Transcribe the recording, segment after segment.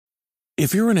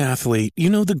If you're an athlete, you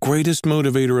know the greatest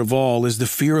motivator of all is the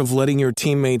fear of letting your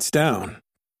teammates down.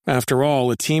 After all,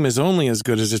 a team is only as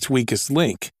good as its weakest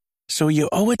link. So you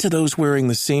owe it to those wearing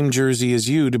the same jersey as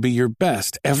you to be your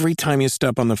best every time you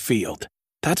step on the field.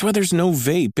 That's why there's no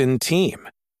vape in team.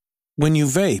 When you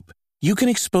vape, you can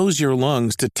expose your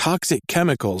lungs to toxic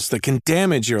chemicals that can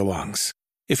damage your lungs.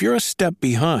 If you're a step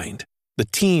behind, the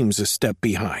team's a step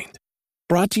behind.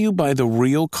 Brought to you by The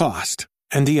Real Cost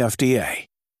and the FDA.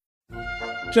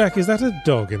 Jack, is that a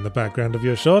dog in the background of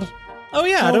your shot? Oh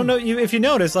yeah, I don't know if you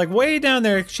notice, like way down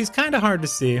there, she's kind of hard to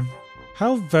see.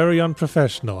 How very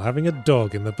unprofessional, having a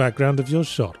dog in the background of your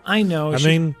shot. I know.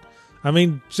 I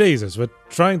mean, Jesus, we're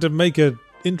trying to make an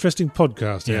interesting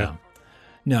podcast here. Yeah.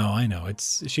 No, I know.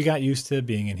 She got used to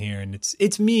being in here, and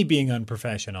it's me being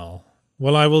unprofessional.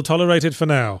 Well, I will tolerate it for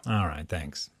now. All right,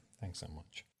 thanks. Thanks so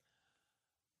much.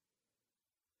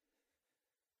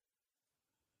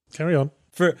 Carry on.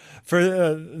 For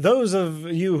those of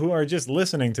you who are just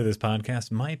listening to this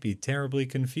podcast might be terribly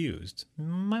confused.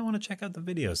 Might want to check out the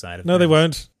video side of No, they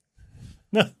won't.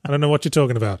 No. I don't know what you're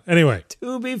talking about. Anyway.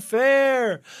 To be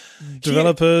fair.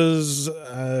 Developers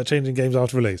changing games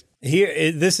after release.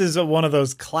 This is one of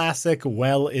those classic,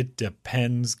 well, it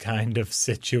depends kind of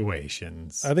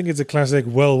situations. I think it's a classic,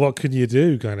 well, what can you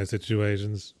do kind of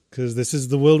situations. Because this is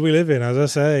the world we live in, as I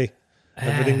say.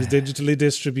 Everything's digitally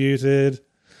distributed.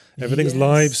 Everything's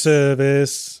live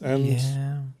service, and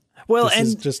this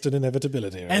is just an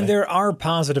inevitability. Right? And there are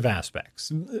positive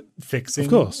aspects. Fixing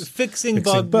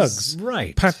bugs,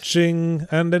 right? Patching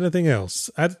and anything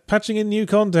else. Patching in new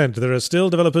content. There are still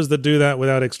developers that do that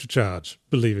without extra charge,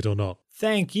 believe it or not.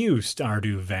 Thank you,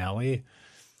 Stardew Valley.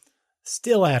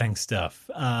 Still adding stuff.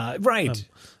 Right.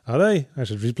 Are they? I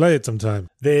should replay it sometime.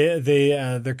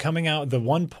 They're coming out. The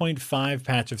 1.5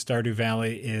 patch of Stardew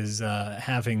Valley is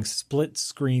having split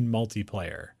screen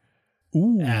multiplayer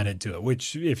added to it,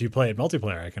 which if you play it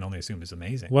multiplayer, I can only assume is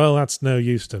amazing. Well, that's no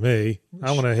use to me.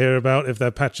 I want to hear about if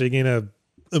they're patching in a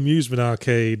amusement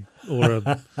arcade or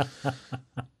a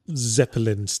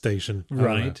Zeppelin station.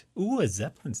 Right. Ooh, a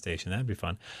Zeppelin station. That'd be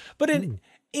fun. But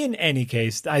in any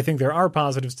case, I think there are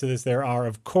positives to this. There are,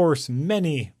 of course,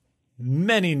 many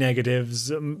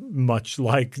negatives, much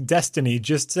like Destiny,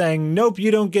 just saying, nope,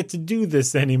 you don't get to do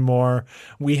this anymore.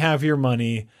 We have your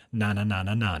money. Na.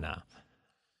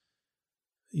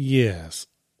 Yes.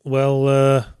 Well,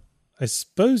 I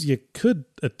suppose you could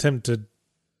attempt to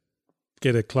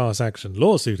get a class action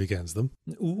lawsuit against them.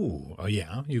 Ooh, oh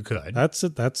yeah, you could. That's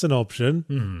an option.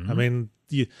 Mm-hmm. I mean,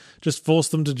 you just force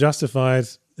them to justify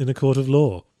it in a court of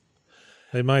law.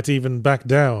 They might even back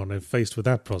down if faced with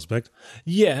that prospect.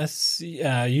 Yes,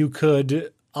 you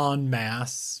could en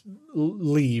masse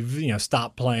leave,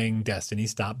 stop playing Destiny,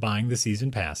 stop buying the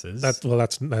season passes. That's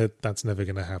never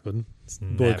going to happen.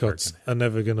 Boycotts are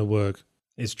never going to work.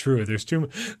 It's true. There's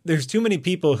too many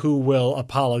people who will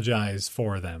apologize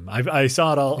for them. I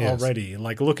saw it already,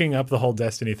 like looking up the whole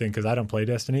Destiny thing, because I don't play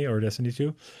Destiny or Destiny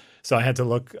 2. So I had to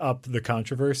look up the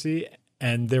controversy,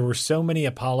 and there were so many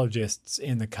apologists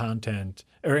in the content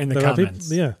or in the comments.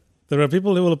 There are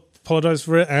people who will apologize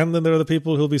for it, and then there are the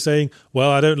people who will be saying, well,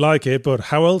 I don't like it, but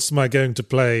how else am I going to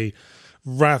play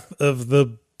Wrath of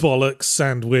the Bollocks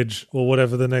Sandwich or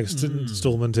whatever the next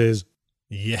installment is?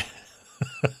 Yeah.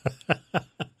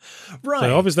 Right.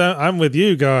 So obviously I'm with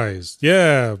you guys.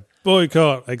 Yeah,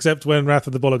 boycott, except when Wrath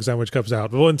of the Bollocks Sandwich comes out.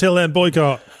 But until then,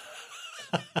 boycott.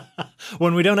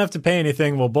 When we don't have to pay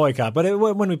anything, we'll boycott. But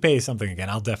when we pay something again,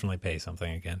 I'll definitely pay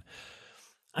something again.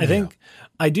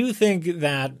 I do think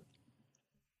that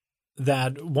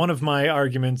one of my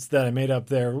arguments that I made up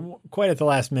there quite at the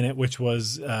last minute, which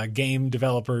was game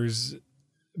developers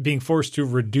being forced to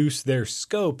reduce their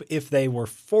scope if they were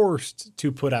forced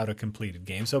to put out a completed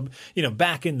game. So,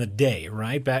 back in the day,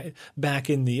 right? Back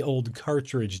in the old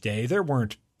cartridge day, there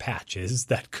weren't patches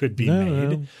that could be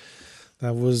made. No.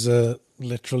 That was a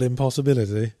literal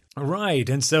impossibility. Right.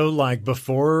 And so, like,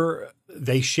 before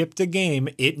they shipped a game,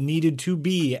 it needed to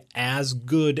be as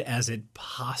good as it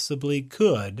possibly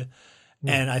could.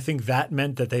 And I think that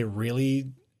meant that they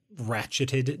really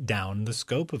ratcheted down the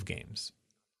scope of games.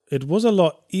 It was a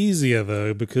lot easier,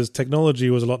 though, because technology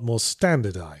was a lot more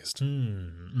standardized.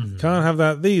 Mm-hmm. Can't have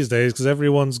that these days because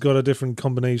everyone's got a different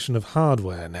combination of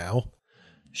hardware now.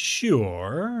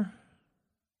 Sure.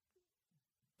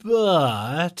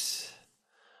 But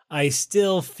I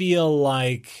still feel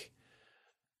like...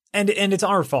 And it's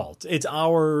our fault. It's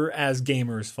our, as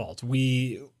gamers, fault.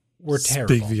 We're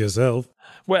terrible. Speak for yourself.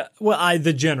 Well,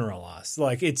 the general us.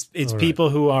 Like, it's right. people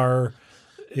who are...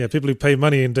 Yeah, people who pay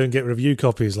money and don't get review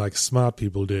copies like smart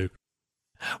people do.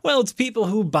 Well, it's people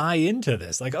who buy into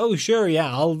this. Like, oh, sure,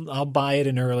 yeah, I'll buy it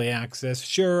in early access.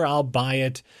 Sure, I'll buy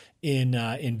it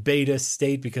in beta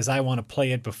state because I want to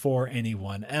play it before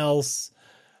anyone else.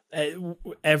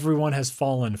 Everyone has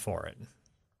fallen for it.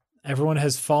 Everyone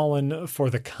has fallen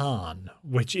for the con,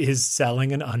 which is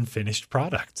selling an unfinished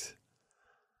product.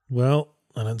 Well,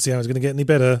 I don't see how it's going to get any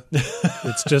better.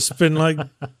 It's just been like,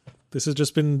 this has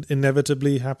just been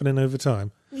inevitably happening over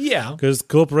time. Yeah. Because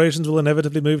corporations will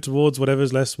inevitably move towards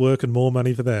whatever's less work and more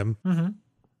money for them. Mm-hmm.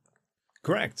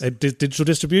 Correct. Digital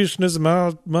distribution is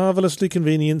a marvelously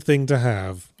convenient thing to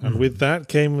have. And with that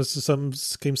came certain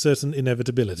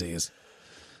inevitabilities.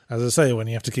 As I say, when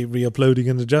you have to keep re-uploading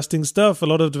and adjusting stuff, a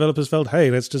lot of developers felt,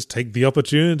 hey, let's just take the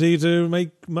opportunity to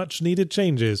make much needed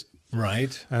changes.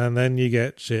 Right. And then you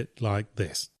get shit like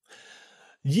this.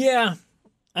 Yeah.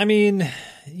 I mean,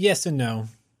 yes and no.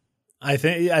 I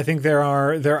think there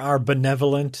are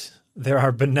benevolent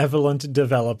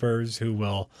developers who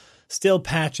will still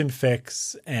patch and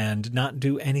fix and not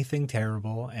do anything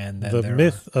terrible. And then the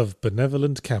myth of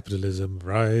benevolent capitalism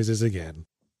rises again.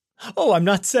 Oh, I'm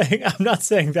not saying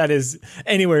that is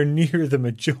anywhere near the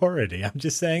majority. I'm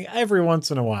just saying every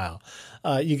once in a while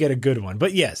you get a good one.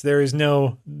 But yes, there is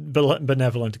no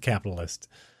benevolent capitalist.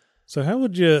 So how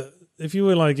would you, if you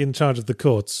were like in charge of the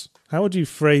courts, how would you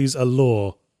phrase a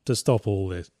law to stop all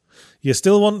this? You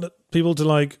still want people to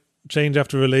like change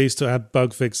after release to add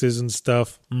bug fixes and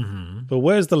stuff. Mm-hmm. But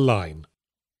where's the line?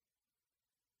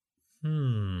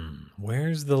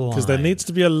 Where's the line? Because there needs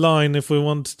to be a line if we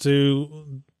want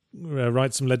to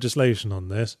write some legislation on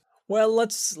this. Well,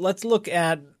 let's look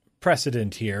at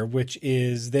precedent here, which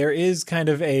is there is kind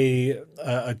of a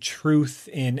truth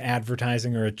in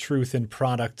advertising or a truth in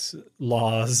product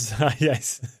laws.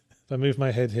 Yes. If I move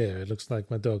my head here, it looks like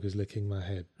my dog is licking my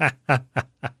head.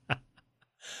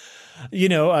 You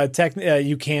know,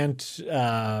 you can't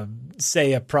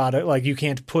say a product, like you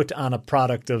can't put on a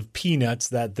product of peanuts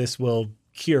that this will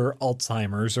cure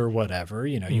Alzheimer's or whatever.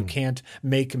 You know, you can't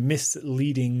make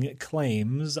misleading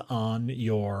claims on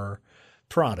your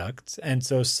product. And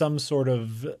so some sort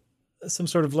of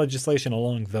legislation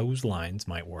along those lines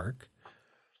might work.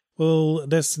 Well,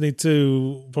 Destiny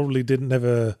 2 probably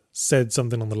never said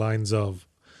something on the lines of,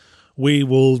 we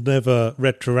will never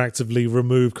retroactively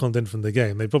remove content from the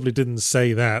game. They probably didn't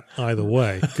say that either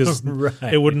way, because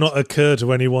right. It would not occur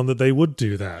to anyone that they would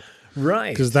do that. Right.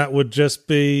 Because that would just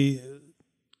be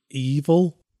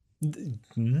evil.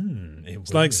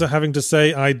 It's like having to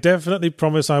say, I definitely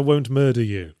promise I won't murder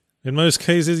you. In most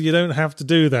cases, you don't have to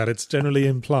do that. It's generally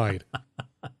implied.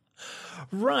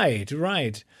 Right.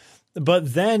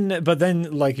 But then,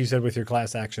 like you said with your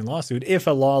class action lawsuit, if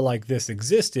a law like this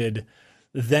existed,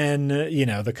 then, you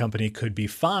know, the company could be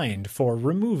fined for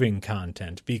removing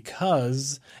content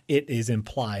because it is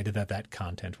implied that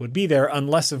content would be there,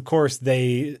 unless, of course,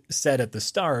 they said at the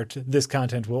start, this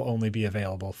content will only be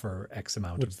available for X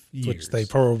amount of years. Which they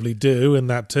probably do in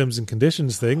that terms and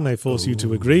conditions thing they force you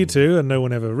to agree to and no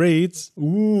one ever reads.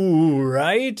 Ooh,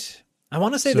 right? I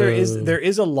want to say there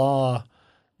is a law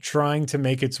trying to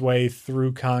make its way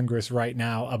through Congress right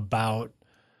now about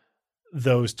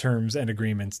those terms and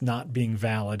agreements not being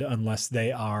valid unless they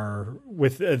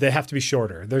have to be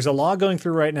shorter. There's a law going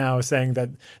through right now saying that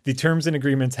the terms and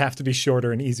agreements have to be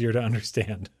shorter and easier to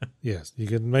understand. Yes, you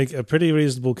can make a pretty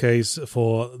reasonable case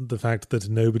for the fact that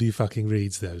nobody fucking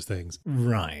reads those things.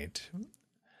 Right.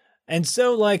 And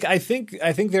so, like, I think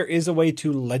there is a way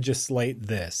to legislate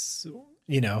this,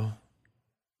 you know.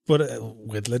 But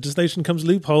with legislation comes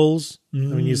loopholes. I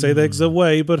mean, you say there's a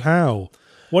way, but how?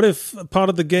 What if part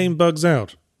of the game bugs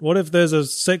out? What if there's a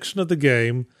section of the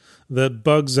game that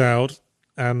bugs out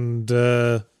and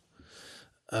every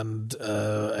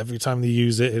time they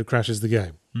use it, it crashes the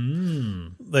game?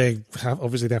 They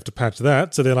have to patch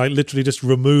that, so they like literally just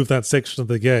remove that section of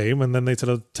the game, and then they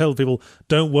tell people,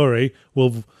 "Don't worry,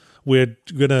 we're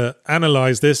going to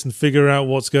analyze this and figure out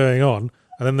what's going on,"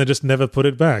 and then they just never put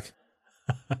it back.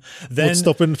 What's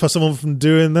stopping for someone from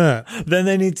doing that? Then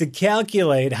they need to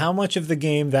calculate how much of the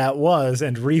game that was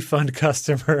and refund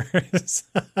customers.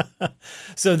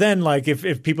 So then, like,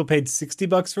 if people paid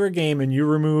 $60 for a game and you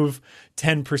remove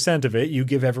 10% of it, you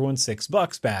give everyone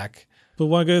 $6 back. But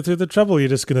why go through the trouble? You're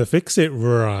just going to fix it,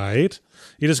 right?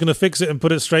 You're just going to fix it and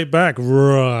put it straight back,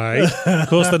 right? Of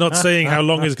course, they're not saying how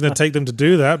long it's going to take them to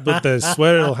do that, but they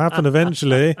swear it'll happen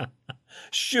eventually.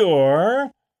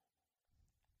 Sure.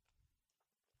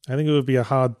 I think it would be a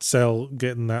hard sell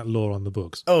getting that law on the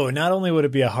books. Oh, not only would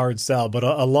it be a hard sell, but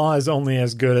a law is only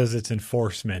as good as its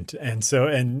enforcement. And so,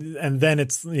 and then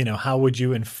it's, you know, how would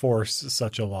you enforce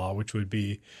such a law, which would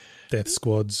be death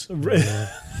squads.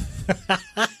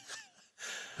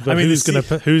 But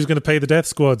who's gonna pay the death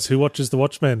squads? Who watches the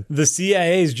Watchmen? The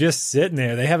CIA is just sitting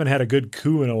there. They haven't had a good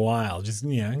coup in a while. Just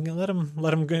let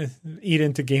them eat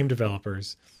into game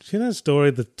developers. Do you know that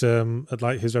story that at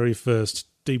like his very first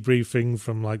debriefing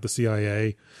from like the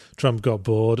CIA, Trump got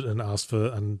bored and asked for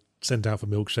and sent out for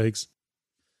milkshakes,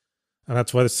 and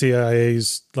that's why the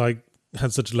CIA's like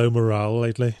had such low morale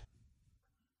lately.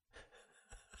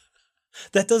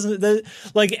 That doesn't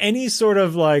like any sort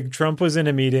of like Trump was in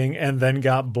a meeting and then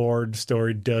got bored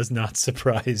story does not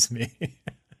surprise me.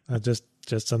 Just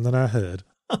something I heard.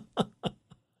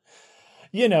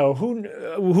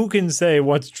 Who can say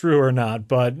what's true or not,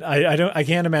 but I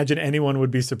can't imagine anyone would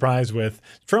be surprised with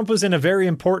Trump was in a very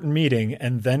important meeting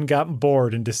and then got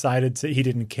bored and decided he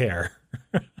didn't care.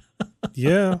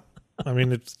 Yeah. I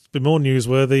mean, it'd be more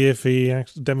newsworthy if he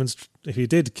actually if he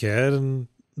did care and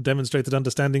demonstrated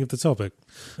understanding of the topic.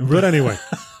 But anyway.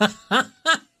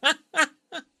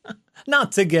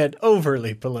 Not to get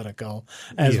overly political,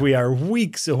 as we are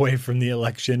weeks away from the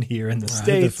election here in the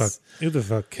States. Who the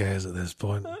fuck cares at this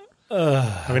point?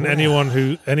 I mean,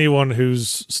 anyone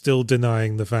who's still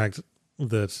denying the fact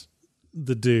that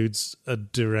the dude's a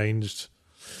deranged,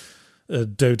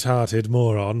 dote-hearted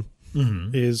moron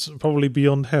is probably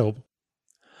beyond help.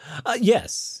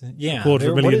 Yes, yeah.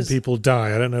 250,000 people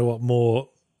die. I don't know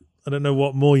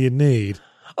what more you need.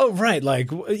 Oh, right.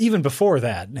 Like even before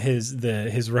that,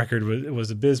 his record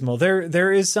was abysmal.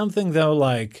 There is something though,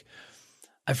 like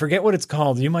I forget what it's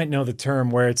called. You might know the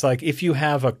term where it's like if you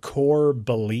have a core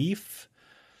belief,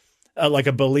 like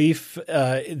a belief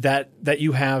that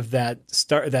you have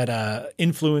that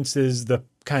influences the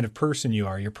kind of person you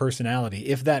are, your personality.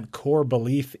 If that core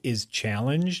belief is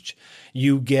challenged,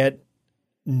 you get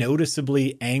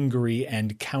noticeably angry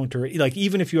and counter, like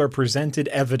even if you are presented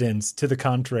evidence to the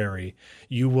contrary,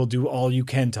 you will do all you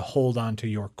can to hold on to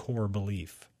your core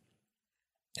belief.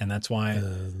 And that's why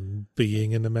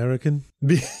being an American,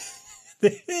 there's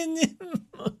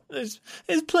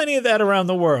plenty of that around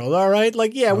the world. All right.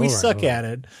 Like, yeah, we suck at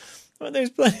it, but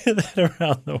there's plenty of that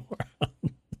around the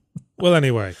world. Well,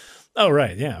 anyway. Oh,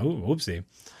 right. Yeah. Ooh, whoopsie.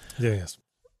 Yes.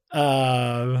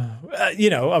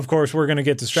 Of course, we're going to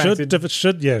get distracted.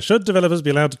 Should developers be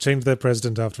allowed to change their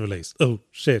president after release? Oh,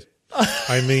 shit.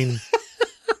 I mean,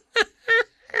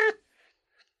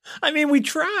 we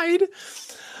tried.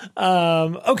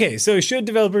 Okay, so should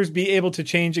developers be able to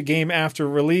change a game after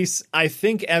release? I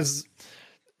think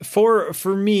for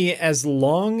me, as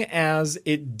long as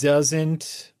it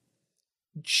doesn't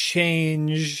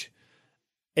change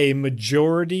a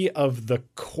majority of the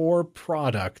core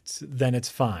product, then it's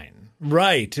fine.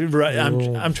 Right.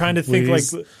 I'm trying to think like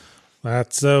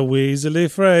that's a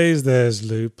weaselly phrase. There's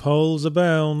loopholes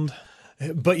abound.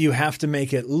 But you have to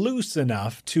make it loose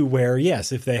enough to where,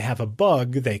 yes, if they have a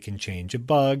bug, they can change a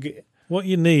bug. What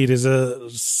you need is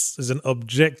an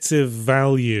objective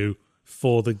value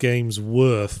for the game's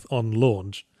worth on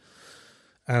launch,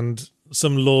 and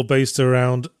some law based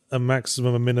around a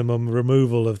maximum and minimum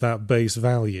removal of that base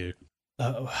value.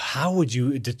 How would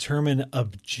you determine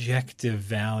objective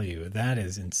value? That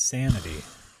is insanity.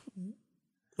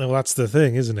 Well, that's the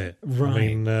thing, isn't it? Right. I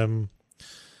mean,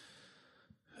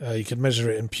 you can measure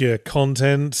it in pure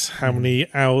content. How many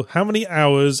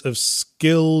hours of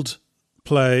skilled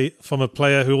play from a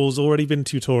player who has already been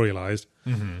tutorialized?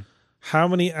 Mm-hmm. How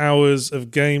many hours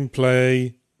of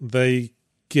gameplay they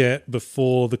get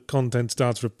before the content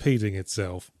starts repeating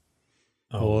itself?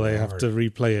 Or they have to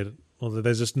replay it, or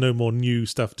there's just no more new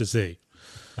stuff to see.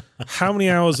 How many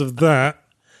hours of that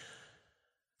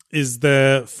is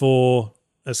there for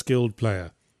a skilled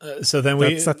player? So then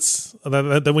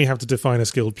then we have to define a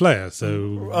skilled player.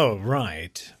 So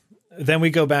right. Then we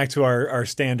go back to our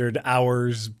standard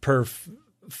hours per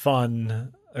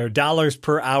fun or dollars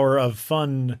per hour of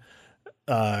fun.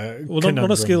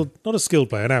 Not a skilled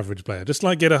player, an average player. Just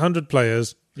like get 100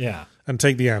 players, and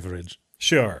take the average.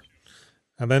 Sure.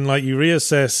 And then, like, you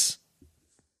reassess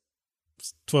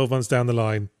 12 months down the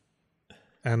line,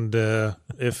 and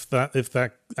if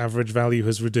that average value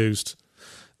has reduced,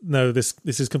 no, this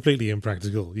is completely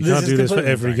impractical. You can't do this for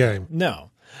every game. No,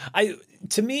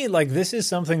 to me, like, this is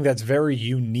something that's very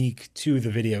unique to the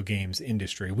video games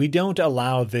industry. We don't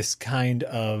allow this kind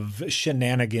of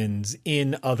shenanigans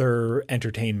in other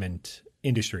entertainment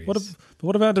industries.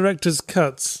 What about director's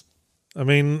cuts? I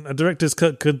mean, a director's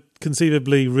cut could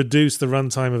conceivably reduce the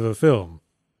runtime of a film.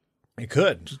 It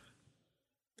could.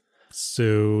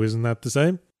 So isn't that the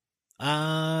same?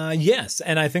 Yes,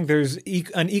 and I think there's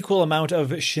an equal amount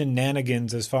of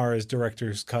shenanigans as far as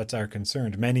director's cuts are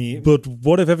concerned. But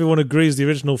what if everyone agrees the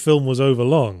original film was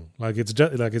overlong, like it's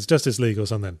Justice League or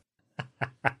something?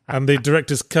 And the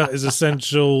director's cut is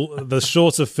essential. The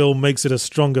shorter film makes it a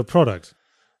stronger product.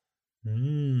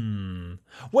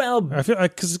 Well, I feel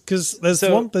because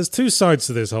there's two sides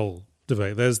to this whole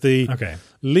debate. There's the okay.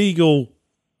 legal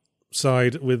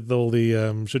side with all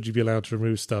the should you be allowed to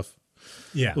remove stuff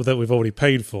that we've already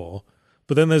paid for,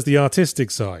 but then there's the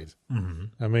artistic side.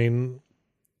 I mean,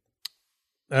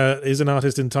 is an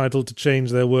artist entitled to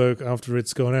change their work after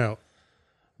it's gone out?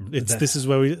 This is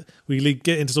where we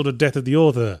get into sort of death of the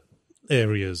author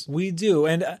areas. We do.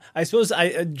 And I suppose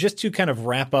just to kind of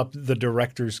wrap up the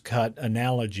director's cut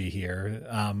analogy here,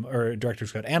 or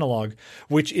director's cut analog,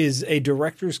 which is a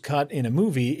director's cut in a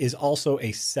movie is also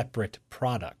a separate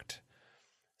product.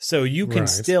 So you can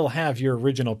still have your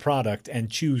original product and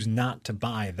choose not to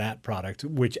buy that product,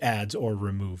 which adds or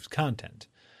removes content.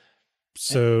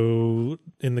 So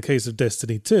in the case of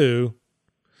Destiny 2,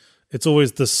 it's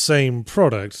always the same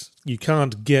product. You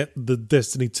can't get the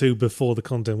Destiny 2 before the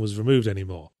content was removed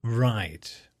anymore.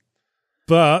 Right.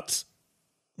 But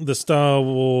the Star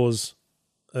Wars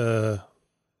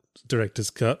director's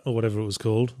cut, or whatever it was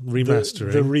called,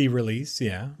 remastering. The re-release,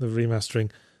 yeah. The remastering.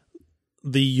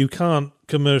 You can't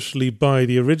commercially buy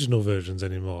the original versions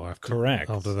anymore after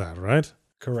that, right?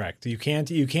 Correct. You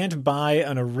can't buy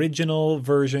an original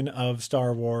version of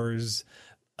Star Wars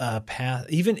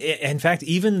even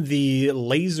the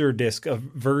Laserdisc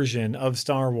version of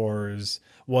Star Wars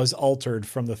was altered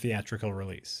from the theatrical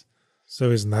release.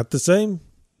 So isn't that the same?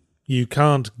 You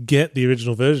can't get the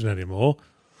original version anymore.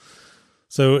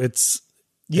 So it's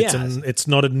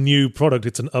not a new product,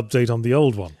 it's an update on the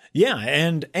old one. Yeah,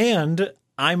 and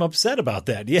I'm upset about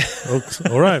that. Yeah.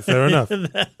 All right, fair enough.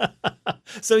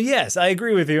 So yes, I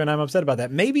agree with you and I'm upset about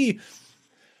that. Maybe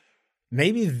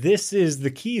this is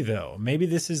the key, though. Maybe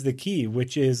this is the key,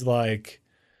 which is like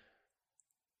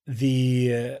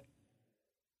if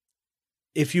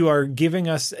you are giving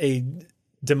us a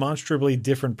demonstrably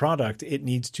different product, it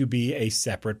needs to be a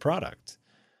separate product.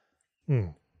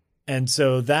 And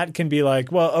so that can be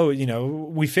like, well,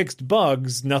 we fixed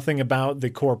bugs. Nothing about the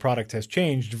core product has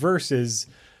changed versus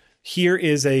here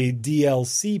is a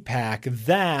DLC pack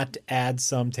that adds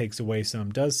some, takes away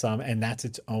some, does some, and that's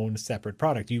its own separate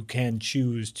product. You can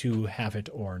choose to have it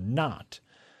or not.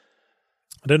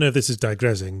 I don't know if this is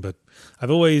digressing, but I've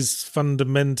always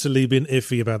fundamentally been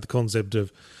iffy about the concept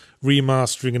of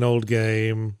remastering an old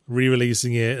game,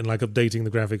 re-releasing it, and like updating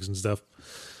the graphics and stuff.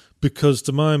 Because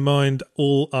to my mind,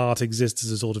 all art exists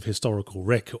as a sort of historical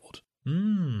record.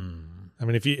 I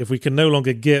mean, if we can no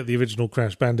longer get the original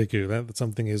Crash Bandicoot, that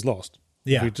something is lost.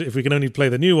 Yeah. If we can only play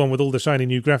the new one with all the shiny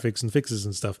new graphics and fixes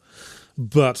and stuff.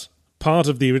 But part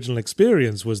of the original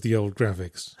experience was the old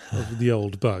graphics, of the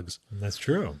old bugs. That's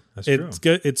true.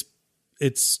 It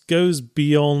goes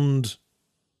beyond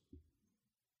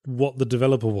what the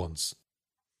developer wants.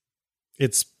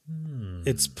 It's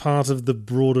part of the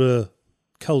broader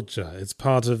culture. It's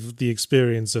part of the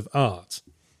experience of art.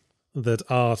 That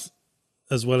art,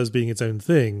 as well as being its own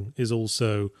thing, is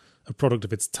also a product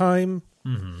of its time.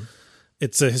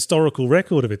 It's a historical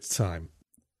record of its time.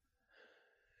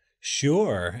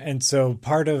 Sure. And so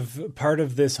part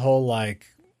of this whole like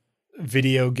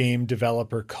video game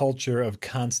developer culture of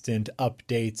constant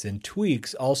updates and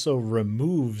tweaks also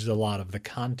removes a lot of the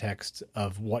context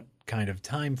of what kind of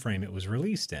time frame it was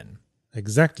released in.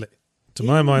 Exactly. To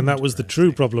my mind, that was the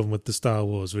true problem with the Star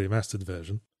Wars remastered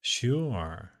version.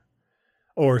 Sure.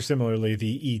 Or similarly,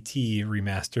 the E.T.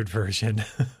 remastered version,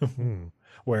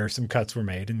 where some cuts were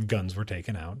made and guns were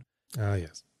taken out. Ah,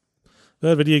 yes.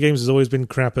 But video games has always been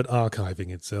crap at archiving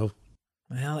itself.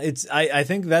 Well, I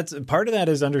think that's part of that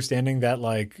is understanding that,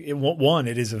 like,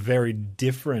 it is a very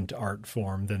different art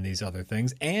form than these other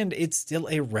things, and it's still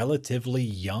a relatively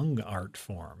young art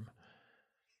form.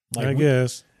 Like, I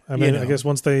guess. I mean, I guess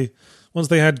once they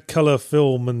had color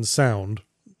film and sound,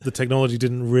 the technology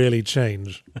didn't really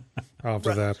change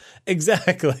after that.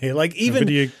 Exactly. Like even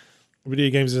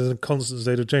video games is in a constant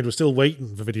state of change. We're still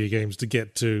waiting for video games to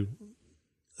get to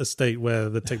a state where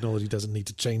the technology doesn't need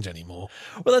to change anymore.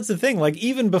 Well, that's the thing. Like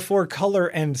even before color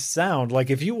and sound, like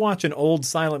if you watch an old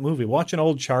silent movie, watch an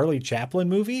old Charlie Chaplin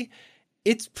movie,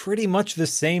 it's pretty much the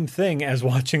same thing as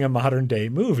watching a modern day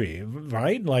movie,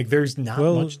 right? Like there's not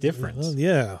much difference. Well,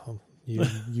 yeah.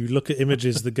 You look at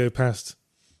images that go past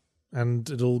and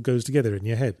it all goes together in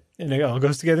your head. And it all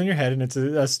goes together in your head and it's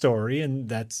a story and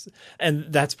that's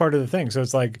part of the thing. So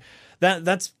it's like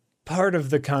that's part of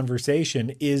the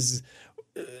conversation is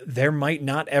there might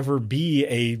not ever be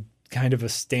a kind of a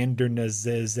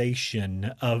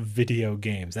standardization of video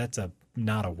games. That's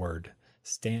not a word.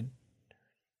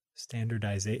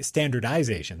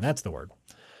 Standardization. That's the word.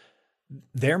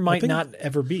 There might not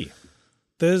ever be.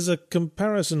 There's a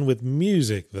comparison with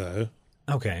music, though.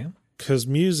 Okay. Because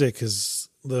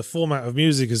the format of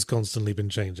music has constantly been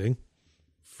changing.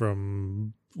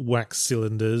 From wax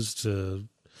cylinders to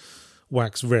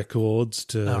wax records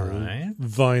to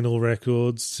vinyl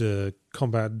records to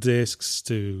compact discs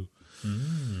to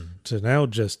now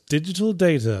just digital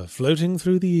data floating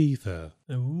through the ether.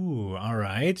 Ooh, all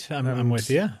right. I'm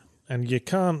with you. And you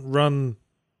can't run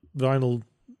vinyl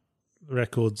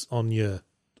records on your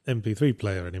MP3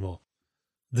 player anymore.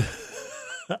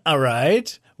 All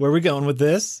right. Where are we going with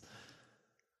this?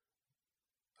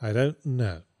 I don't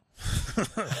know.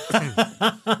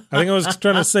 I think I was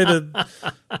trying to say that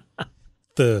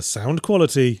the sound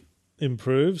quality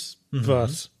improves,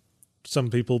 but some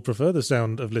people prefer the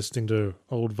sound of listening to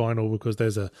old vinyl because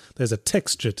there's a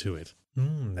texture to it.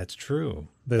 That's true.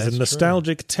 There's a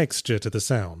nostalgic texture to the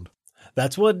sound.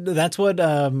 That's what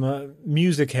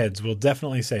music heads will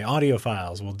definitely say.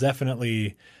 Audiophiles will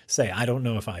definitely say. I don't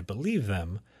know if I believe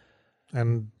them.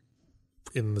 And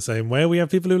in the same way, we have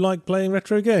people who like playing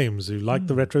retro games, who like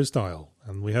the retro style.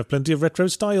 And we have plenty of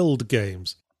retro-styled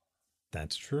games.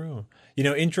 That's true. You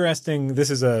know, interesting, this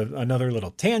is another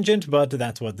little tangent, but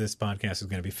that's what this podcast is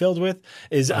going to be filled with,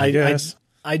 is I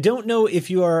don't know if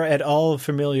you are at all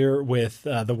familiar with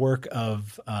the work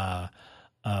of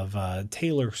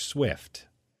Taylor Swift.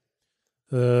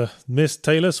 Miss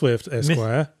Taylor Swift,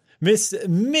 Esquire.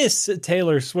 Miss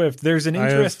Taylor Swift. There's an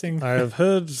interesting... I have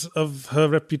heard of her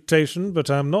reputation, but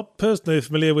I'm not personally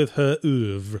familiar with her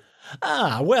oeuvre.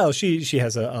 Well, she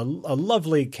has a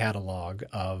lovely catalog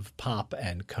of pop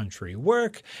and country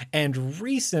work, and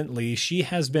recently she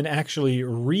has been actually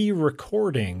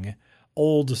re-recording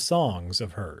old songs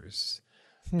of hers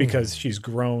because she's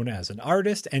grown as an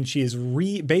artist, and she is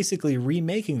basically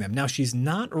remaking them. Now, she's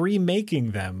not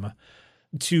remaking them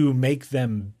to make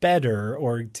them better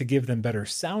or to give them better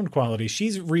sound quality.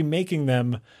 She's remaking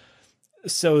them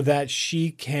so that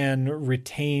she can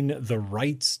retain the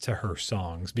rights to her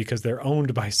songs because they're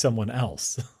owned by someone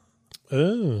else.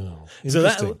 Oh,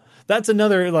 so that's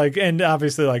another, like, and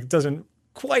obviously, like, doesn't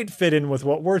quite fit in with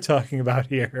what we're talking about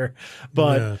here,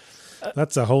 but yeah.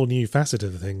 That's a whole new facet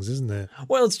of things, isn't it?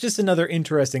 Well, it's just another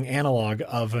interesting analog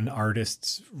of an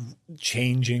artist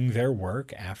changing their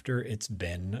work after it's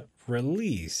been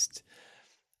released.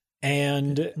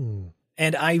 And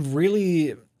I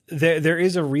really, there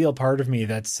is a real part of me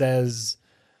that says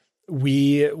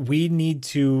we need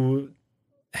to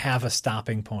have a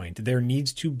stopping point. There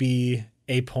needs to be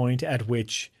a point at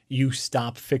which you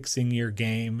stop fixing your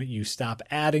game, you stop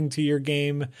adding to your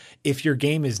game. If your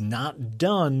game is not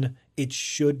done, it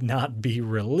should not be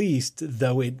released,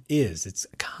 though it is. It's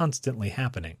constantly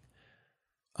happening.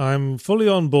 I'm fully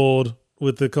on board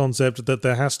with the concept that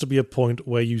there has to be a point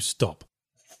where you stop.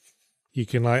 You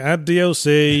can add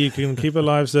DLC, you can keep a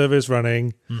live service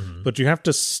running, but you have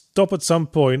to stop at some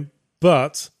point,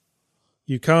 but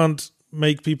you can't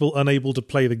make people unable to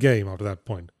play the game after that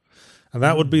point. And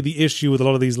that would be the issue with a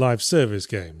lot of these live service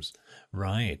games.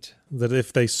 Right. That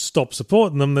if they stop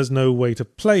supporting them, there's no way to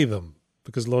play them,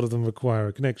 because a lot of them require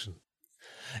a connection.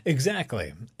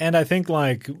 Exactly. And I think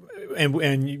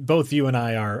and both you and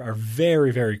I are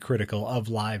very, very critical of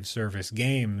live service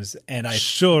games. And I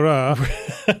sure are.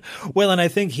 Well, and I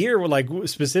think here,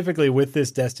 specifically with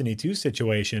this Destiny 2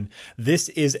 situation, this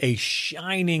is a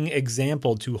shining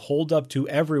example to hold up to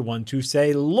everyone to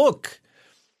say, look,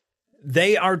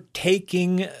 they are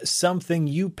taking something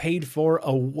you paid for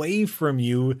away from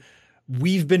you.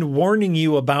 We've been warning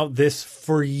you about this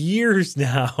for years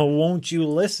now. Won't you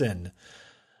listen?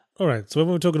 All right. So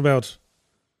when we're talking about,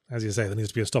 as you say, there needs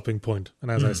to be a stopping point.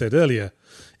 And as I said earlier,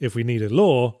 if we need a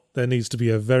law, there needs to be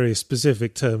a very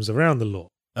specific terms around the law.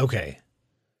 Okay.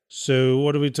 So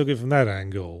what do we take it from that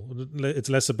angle? It's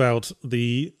less about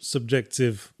the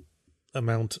subjective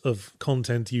amount of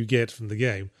content you get from the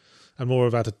game and more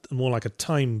like a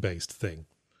time-based thing.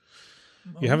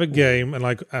 You have a game, and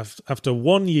after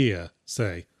 1 year,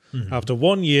 say, after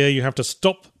 1 year, you have to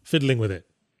stop fiddling with it.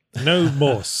 No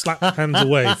more. Slap hands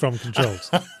away from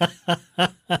controls.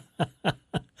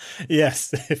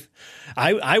 Yes.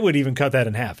 I would even cut that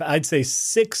in half. I'd say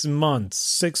 6 months.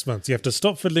 6 months. You have to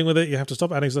stop fiddling with it. You have to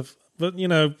stop adding stuff. But,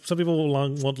 some people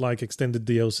will want extended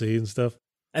DLC and stuff.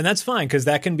 And that's fine, because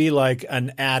that can be like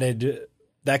an added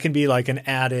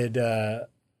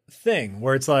thing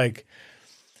where it's like,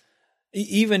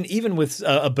 even with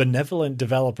a benevolent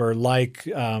developer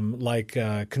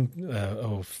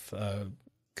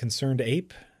Concerned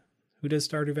Ape, who does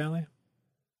Stardew Valley?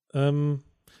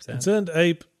 Concerned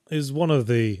Ape is one of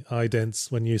the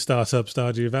idents when you start up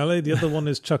Stardew Valley. The other one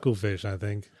is Chucklefish, I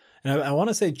think. And I want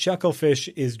to say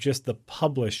Chucklefish is just the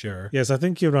publisher. Yes, I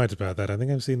think you're right about that. I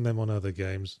think I've seen them on other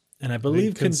games. And I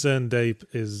believe Concerned Ape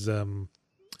is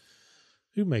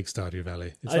who makes Stardew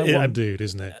Valley? It's that one dude,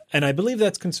 isn't it? And I believe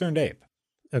that's Concerned Ape.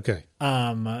 Okay.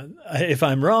 If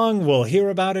I'm wrong, we'll hear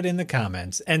about it in the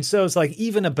comments. And so it's like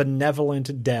even a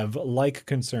benevolent dev like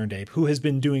Concerned Ape, who has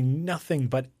been doing nothing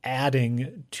but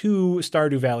adding to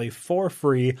Stardew Valley for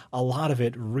free, a lot of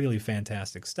it really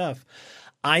fantastic stuff.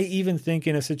 I even think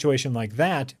in a situation like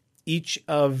that, each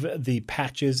of the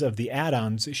patches of the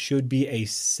add-ons should be a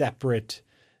separate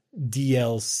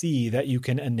DLC that you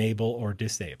can enable or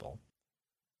disable.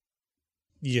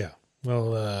 Yeah.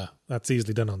 Well, that's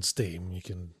easily done on Steam.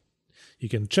 You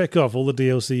can check off all the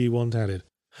DLC you want added.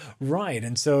 Right.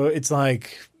 And so it's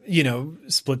like,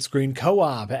 split screen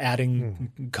co-op,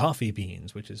 adding coffee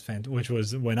beans, which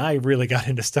was when I really got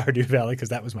into Stardew Valley because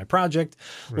that was my project.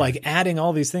 Right. Like adding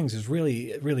all these things is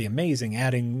really, really amazing.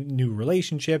 Adding new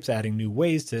relationships, adding new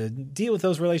ways to deal with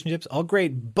those relationships, all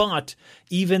great. But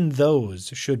even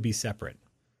those should be separate.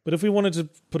 But if we wanted to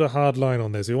put a hard line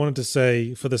on this, we wanted to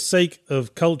say, for the sake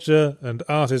of culture and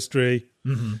artistry,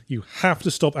 you have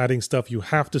to stop adding stuff. You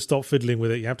have to stop fiddling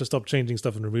with it. You have to stop changing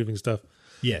stuff and removing stuff.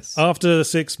 Yes. After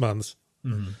 6 months.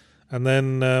 And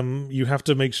then you have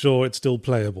to make sure it's still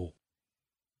playable.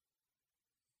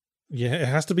 Yeah, it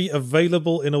has to be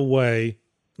available in a way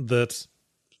that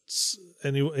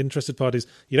any interested parties,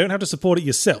 you don't have to support it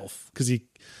yourself, because you'd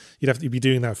have to be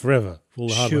doing that forever for all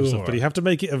the hardware stuff. But you have to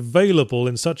make it available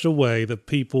in such a way that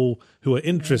people who are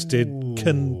interested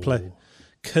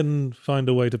can find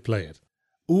a way to play it.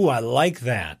 Ooh, I like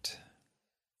that.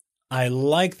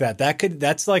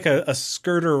 That's like a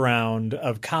skirt around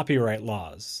of copyright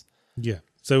laws. Yeah.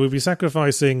 So we'd be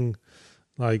sacrificing,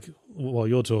 like what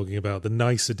you're talking about, the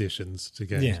nice additions to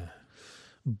games. Yeah.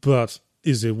 But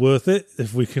is it worth it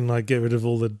if we can get rid of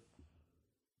all the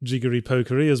jiggery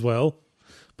pokery as well?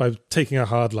 By taking a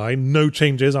hard line, no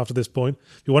changes after this point.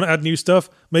 If you want to add new stuff,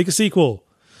 make a sequel.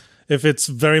 If it's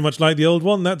very much like the old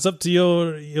one, that's up to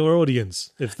your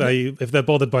audience, if they're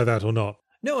bothered by that or not.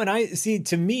 No, and I see,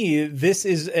 to me, this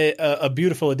is a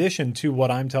beautiful addition to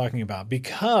what I'm talking about,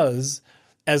 because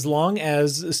as long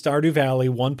as Stardew Valley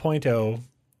 1.0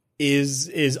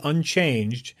 is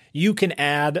unchanged, you can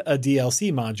add a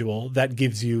DLC module that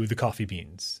gives you the coffee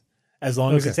beans. As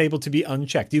long as it's able to be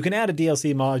unchecked. You can add a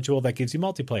DLC module that gives you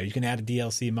multiplayer. You can add a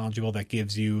DLC module that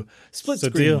gives you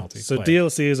split-screen multiplayer. So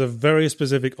DLC is a very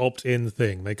specific opt-in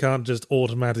thing. They can't just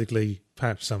automatically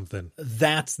patch something.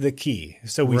 That's the key.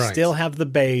 So we still have the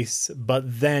base,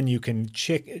 but then you can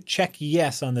check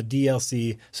yes on the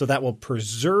DLC, so that will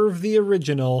preserve the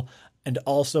original and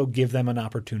also give them an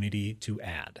opportunity to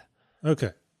add.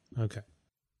 Okay.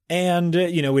 And,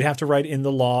 we'd have to write in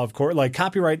the law, of course,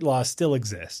 copyright law still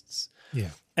exists.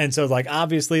 Yeah. And so,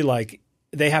 obviously,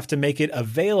 they have to make it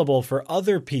available for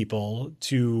other people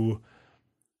to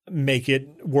make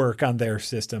it work on their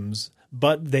systems.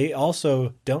 But they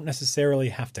also don't necessarily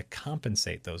have to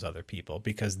compensate those other people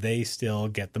because they still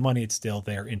get the money. It's still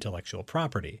their intellectual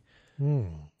property.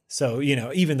 So,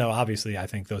 even though obviously I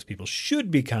think those people should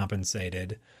be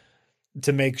compensated,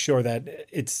 to make sure that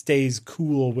it stays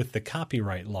cool with the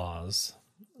copyright laws,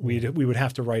 we would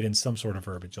have to write in some sort of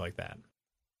verbiage like that.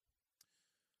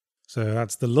 So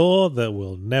that's the law that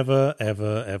will never,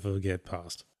 ever, ever get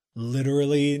passed.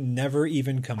 Literally never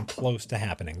even come close to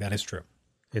happening. That is true.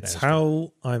 It's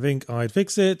how I think I'd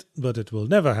fix it, but it will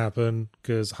never happen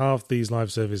because half these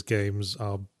live service games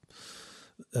are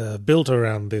built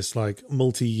around this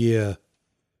multi-year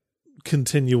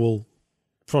continual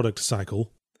product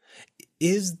cycle.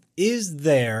 Is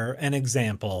there an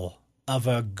example of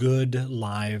a good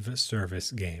live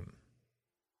service game?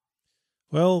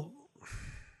 Well,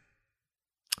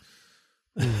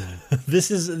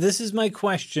 this is my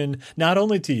question, not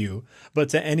only to you, but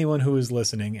to anyone who is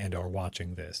listening and or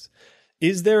watching this.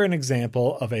 Is there an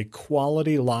example of a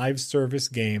quality live service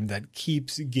game that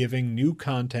keeps giving new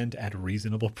content at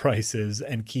reasonable prices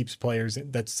and keeps players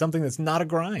in? That's something that's not a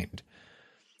grind.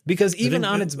 Because I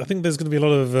think there's going to be a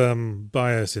lot of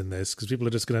bias in this because people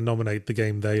are just going to nominate the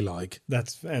game they like.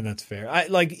 That's fair.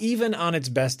 Even on its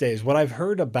best days, what I've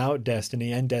heard about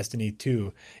Destiny and Destiny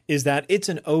 2 is that it's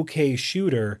an okay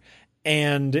shooter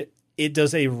and it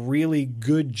does a really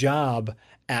good job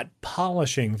at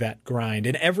polishing that grind.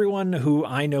 And everyone who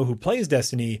I know who plays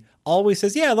Destiny always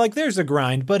says, yeah, there's a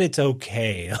grind, but it's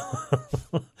okay.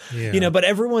 Yeah. But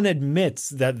everyone admits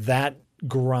that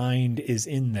grind is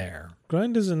in there.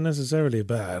 Grind isn't necessarily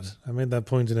bad. I made that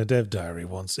point in a dev diary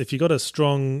once. If you got a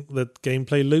strong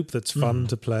gameplay loop that's fun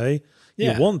to play,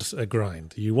 you want a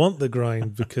grind. You want the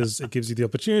grind because it gives you the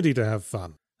opportunity to have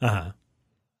fun.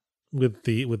 with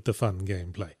the fun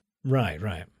gameplay.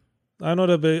 Right. I'm not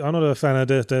a fan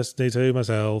of Destiny 2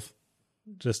 myself.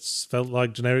 Just felt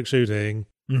like generic shooting.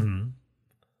 Mm-hmm.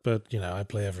 But I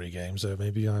play every game, so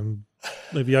maybe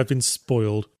I've been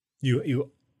spoiled.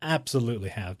 You absolutely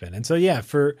have been. And so yeah,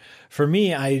 for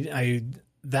me, I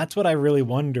that's what I really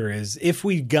wonder is if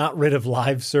we got rid of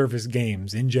live service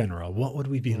games in general, what would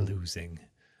we be losing?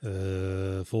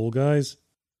 Fall Guys.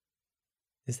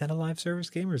 Is that a live service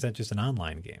game or is that just an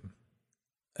online game?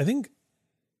 I think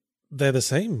they're the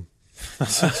same.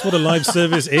 That's what a live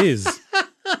service is.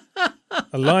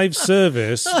 A live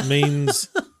service means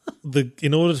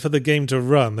in order for the game to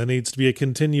run, there needs to be a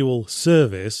continual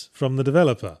service from the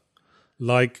developer,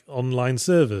 like online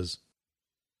servers.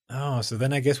 Oh, so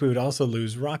then I guess we would also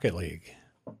lose Rocket League.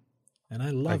 And I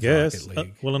love Rocket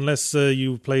League. Well, unless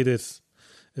you played it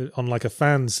on like a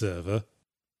fan server.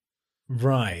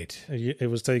 Right. If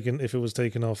it was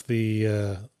taken off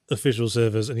the official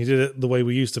servers and you did it the way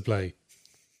we used to play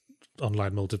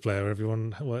online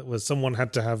multiplayer, someone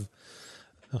had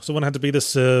to be the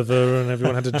server and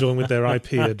everyone had to join with their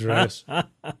IP address.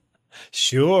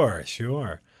 Sure.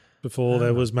 Before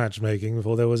there was matchmaking,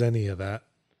 before there was any of that.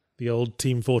 The old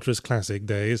Team Fortress Classic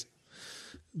days.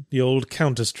 The old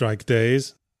Counter-Strike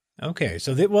days. Okay,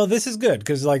 so this is good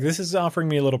because this is offering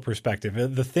me a little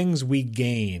perspective. The things we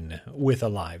gain with a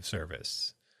live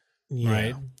service,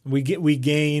 right? We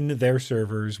gain their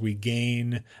servers, we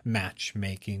gain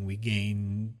matchmaking, we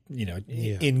gain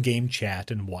in-game chat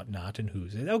and whatnot, and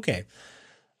who's it? Okay,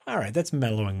 all right, that's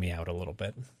mellowing me out a little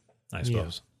bit, I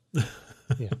suppose.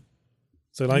 Yeah.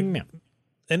 So any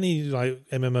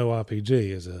MMORPG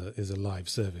is a live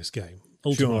service game.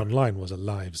 Ultima Online was a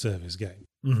live service game.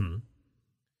 Mm-hmm.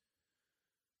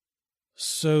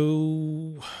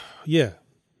 So, yeah,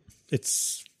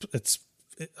 it's.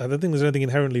 I don't think there's anything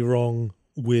inherently wrong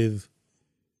with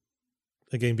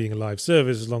a game being a live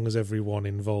service as long as everyone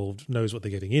involved knows what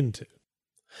they're getting into.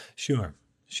 Sure.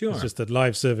 It's just that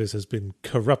live service has been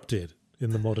corrupted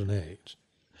in the modern age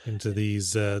into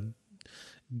these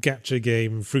gacha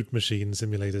game fruit machine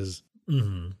simulators.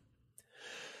 Mm-hmm.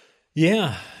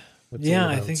 Yeah.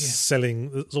 I think selling.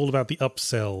 It's all about the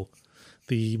upsell.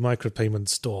 The micropayment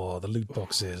store, the loot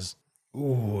boxes.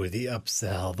 Ooh, the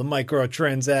upsell, the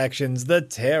microtransactions, the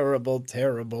terrible,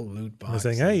 terrible loot boxes.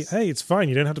 They're saying, hey, it's fine.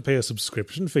 You don't have to pay a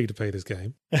subscription fee to play this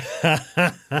game.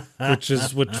 which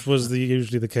was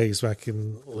usually the case back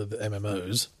with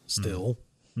MMOs still.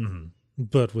 Mm-hmm.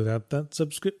 But without that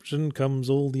subscription comes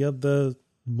all the other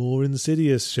more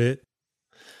insidious shit.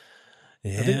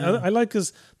 Yeah. I like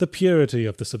the purity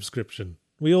of the subscription.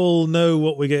 We all know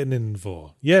what we're getting in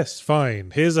for. Yes, fine.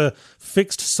 Here's a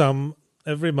fixed sum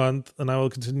every month, and I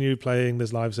will continue playing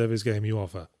this live service game you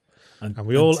offer. And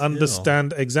we all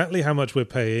understand exactly how much we're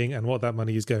paying and what that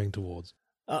money is going towards.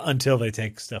 Until they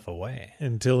take stuff away.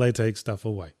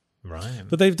 Right.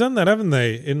 But they've done that, haven't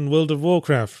they, in World of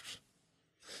Warcraft?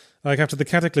 Like after the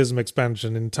Cataclysm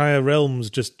expansion, entire realms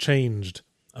just changed.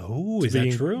 Oh, is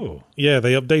that true? Yeah,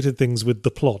 they updated things with the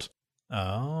plot.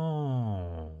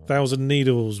 Oh. Thousand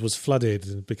Needles was flooded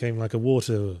and became like a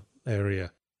water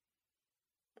area.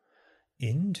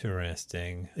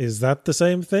 Interesting. Is that the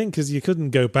same thing? Because you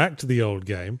couldn't go back to the old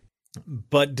game.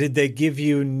 But did they give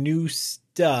you new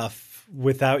stuff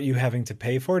without you having to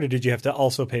pay for it, or did you have to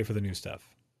also pay for the new stuff?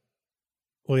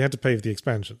 Well, you had to pay for the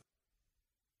expansion.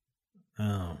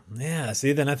 Oh, yeah.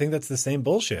 See, then I think that's the same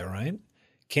bullshit, right?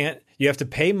 You have to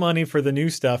pay money for the new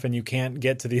stuff and you can't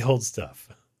get to the old stuff.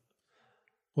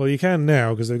 Well, you can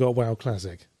now because they've got WoW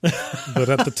Classic. But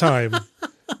at the time,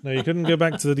 no, you couldn't go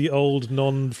back to the old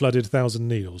non-flooded Thousand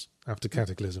Needles after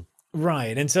Cataclysm.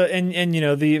 Right. And so, and you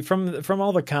know, from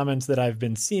all the comments that I've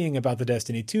been seeing about the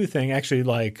Destiny 2 thing, actually,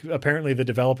 like, apparently the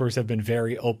developers have been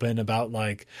very open about,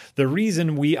 like, the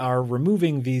reason we are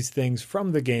removing these things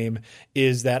from the game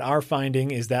is that our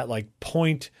finding is that, like,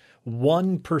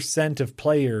 0.1% of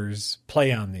players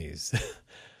play on these.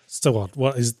 So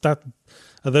what is that?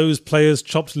 Are those players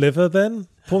chopped liver then?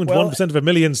 0.1% of a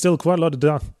million, still quite a lot of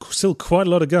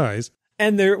guys.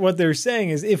 And what they're saying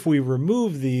is if we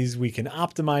remove these, we can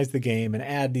optimize the game and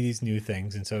add these new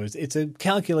things. And so it's a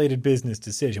calculated business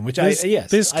decision, which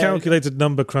This calculated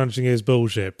number crunching is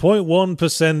bullshit.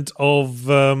 0.1%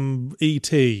 of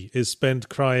E.T. is spent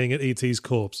crying at E.T.'s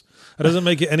corpse. That doesn't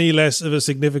make it any less of a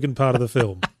significant part of the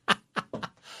film.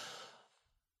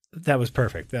 That was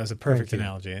perfect. That was a perfect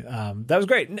analogy. That was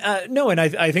great. No, and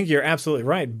I think you're absolutely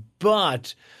right.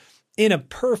 But in a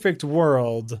perfect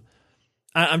world,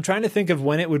 I'm trying to think of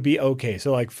when it would be okay.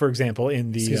 So, like, for example,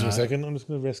 in the... Excuse me a second. I'm just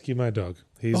going to rescue my dog.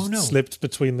 He's slipped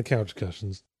between the couch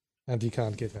cushions, and he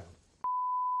can't get out.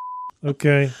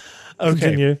 Okay.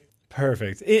 Continue.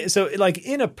 Perfect. So, like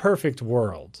in a perfect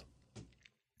world,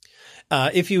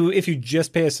 if you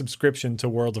just pay a subscription to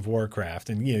World of Warcraft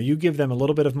and you give them a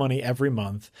little bit of money every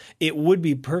month, it would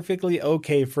be perfectly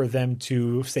okay for them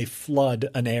to say flood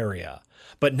an area.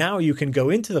 But now you can go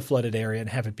into the flooded area and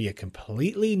have it be a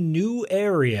completely new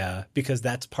area because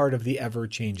that's part of the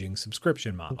ever-changing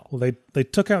subscription model. Well, they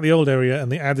took out the old area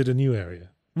and they added a new area.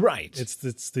 Right. It's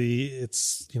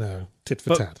tit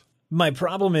for tat. My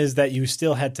problem is that you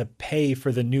still had to pay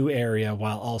for the new area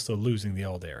while also losing the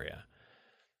old area.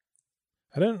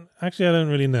 I don't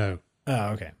really know. Oh,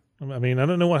 okay. I mean, I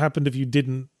don't know what happened if you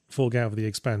didn't fork out for the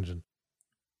expansion.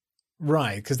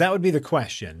 Right, because that would be the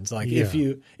question. It's like if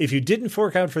you didn't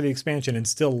fork out for the expansion and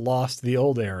still lost the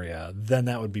old area, then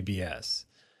that would be BS.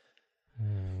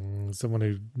 Someone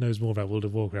who knows more about World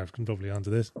of Warcraft can probably answer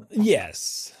this.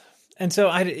 Yes. And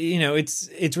so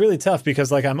it's really tough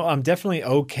because like I'm definitely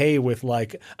okay with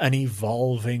like an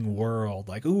evolving world.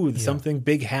 Like, something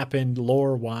big happened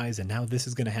lore wise, and now this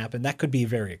is going to happen. That could be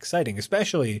very exciting,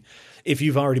 especially if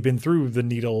you've already been through the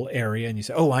Needle area and you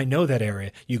say, "Oh, I know that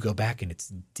area." You go back and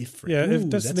it's different. Yeah, if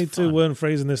Destiny 2 weren't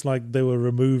phrasing this like they were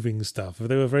removing stuff, if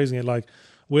they were phrasing it like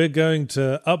we're going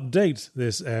to update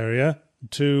this area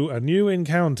to a new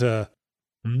encounter.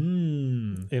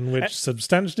 In which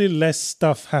substantially less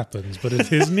stuff happens, but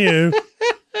it is new.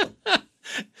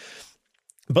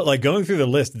 But like going through the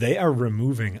list, they are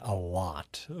removing a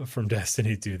lot from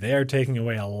Destiny 2. They are taking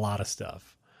away a lot of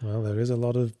stuff. Well, there is a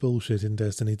lot of bullshit in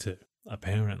Destiny 2.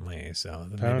 Apparently. So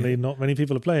apparently not many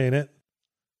people are playing it.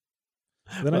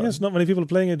 Then I guess not many people are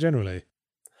playing it generally.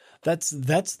 That's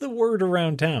the word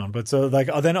around town. But so like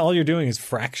then all you're doing is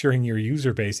fracturing your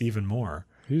user base even more.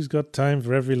 Who's got time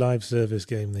for every live service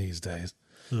game these days?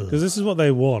 Because this is what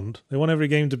they want. They want every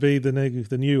game to be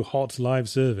the new hot live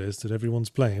service that everyone's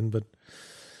playing, but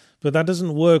that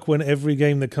doesn't work when every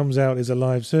game that comes out is a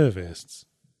live service.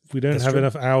 We don't have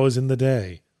enough hours in the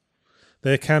day.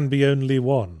 There can be only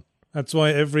one. That's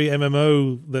why every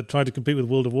MMO that tried to compete with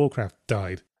World of Warcraft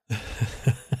died.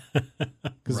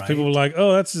 Because people were like,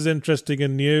 oh, that's as interesting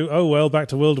and new. Oh, well, back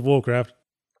to World of Warcraft.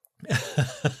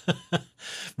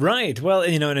 Right. Well,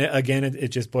 and again, it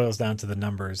just boils down to the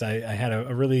numbers. I had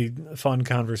a really fun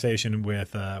conversation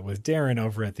with Darren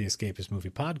over at the Escapist Movie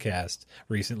Podcast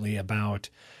recently about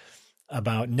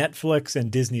Netflix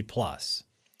and Disney Plus.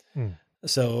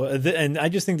 So, and I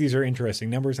just think these are interesting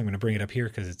numbers. I'm going to bring it up here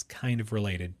because it's kind of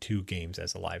related to games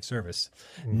as a live service.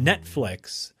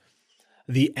 Netflix,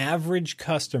 the average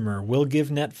customer will give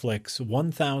Netflix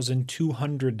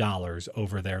 $1,200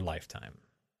 over their lifetime.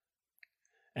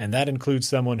 And that includes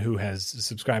someone who has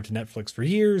subscribed to Netflix for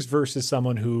years versus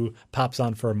someone who pops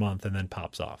on for a month and then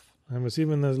pops off. I'm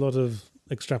assuming there's a lot of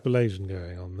extrapolation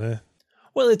going on there.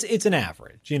 Well, it's an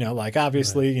average, like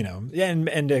obviously,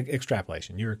 and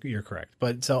extrapolation. You're correct.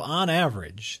 But so on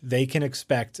average, they can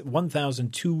expect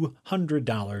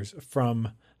 $1,200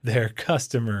 from their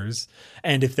customers.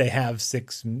 And if they have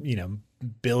 6,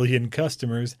 billion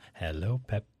customers, hello,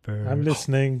 Pepper. I'm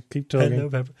listening. Keep talking. Hello,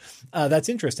 Pepper. That's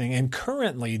interesting. And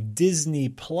currently, Disney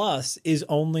Plus is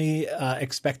only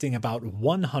expecting about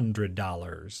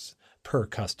 $100 per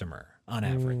customer on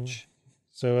average.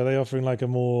 So are they offering like a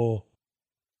more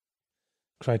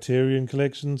Criterion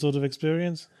Collection sort of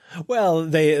experience? Well,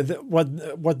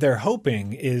 what they're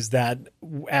hoping is that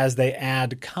as they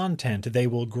add content, they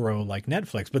will grow like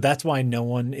Netflix. But that's why no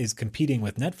one is competing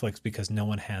with Netflix, because no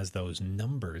one has those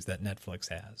numbers that Netflix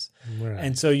has. Right.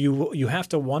 And so you have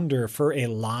to wonder, for a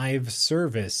live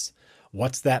service,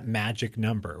 what's that magic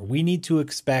number? We need to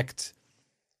expect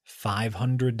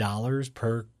 $500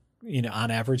 per, on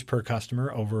average per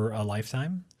customer over a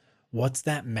lifetime. What's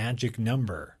that magic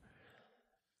number?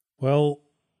 Well,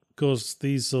 of course,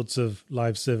 these sorts of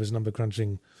live service number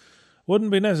crunching wouldn't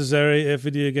be necessary if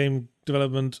video game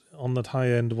development on that high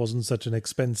end wasn't such an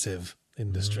expensive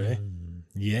industry.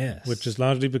 Yes. Which is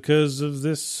largely because of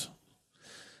this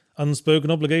unspoken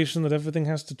obligation that everything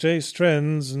has to chase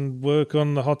trends and work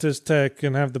on the hottest tech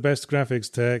and have the best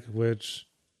graphics tech, which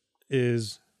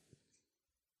is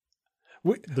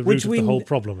the root of the whole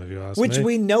problem, if you ask me. Which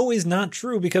we know is not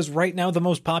true, because right now the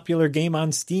most popular game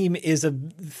on Steam is a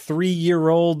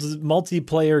 3-year-old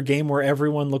multiplayer game where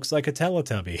everyone looks like a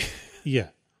Teletubby. Yeah.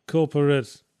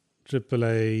 Corporate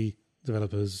AAA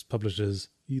developers, publishers,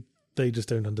 they just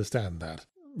don't understand that.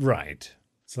 Right.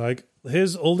 It's like,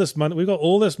 here's all this money. We've got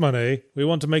all this money. We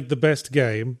want to make the best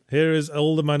game. Here is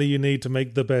all the money you need to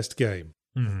make the best game.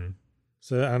 Mm-hmm.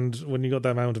 So, and when you got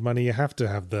that amount of money, you have to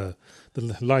have the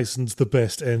license the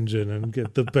best engine and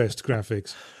get the best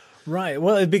graphics. Right.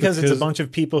 Well, because it's a bunch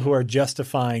of people who are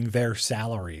justifying their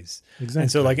salaries. Exactly.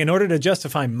 And so, like, in order to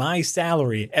justify my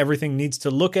salary, everything needs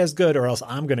to look as good or else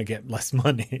I'm going to get less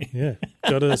money. Yeah.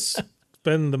 Got to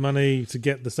spend the money to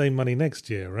get the same money next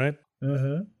year, right?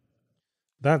 Uh-huh.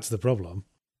 That's the problem.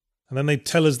 And then they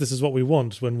tell us this is what we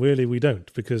want when really we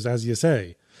don't. Because, as you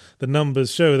say, the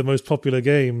numbers show the most popular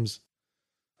games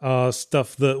are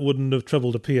stuff that wouldn't have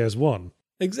troubled a PS1.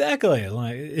 Exactly.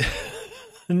 Like,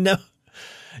 no.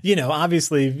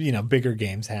 Obviously, bigger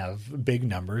games have big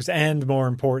numbers, and more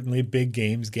importantly, big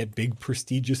games get big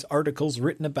prestigious articles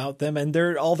written about them, and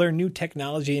they're all their new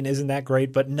technology, and isn't that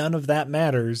great? But none of that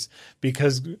matters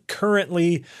because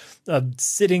currently a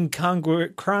sitting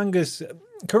congresswoman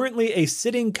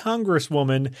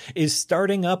is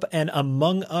starting up an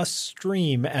Among Us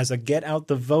stream as a get out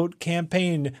the vote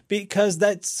campaign because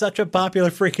that's such a popular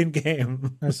freaking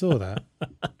game. I saw that.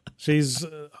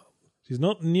 She's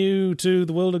not new to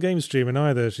the world of game streaming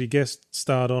either. She guest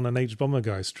starred on an H-Bomber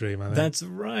Guy stream, I think. That's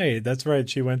right.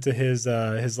 She went to his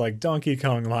like Donkey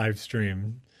Kong live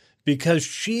stream because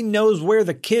she knows where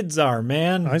the kids are,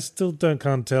 man. I still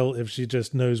can't tell if she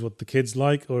just knows what the kids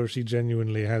like or if she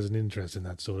genuinely has an interest in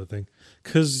that sort of thing.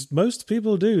 Because most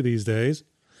people do these days.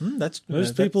 Most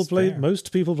people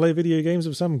play video games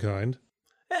of some kind.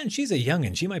 And she's a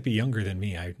youngin'. She might be younger than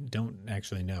me. I don't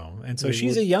actually know. And so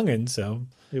she's a youngin', so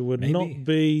it would maybe. Not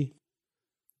be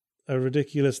a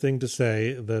ridiculous thing to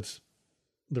say that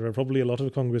there are probably a lot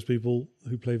of Congress people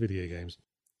who play video games.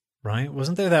 Right?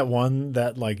 Wasn't there that one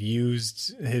that like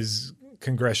used his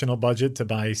congressional budget to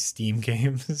buy Steam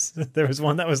games? There was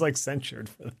one that was like censured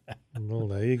for that. Well,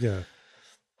 there you go.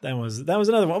 That was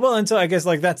another one. Well, and so I guess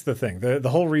like that's the thing. The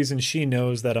whole reason she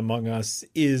knows that Among Us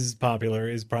is popular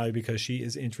is probably because she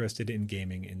is interested in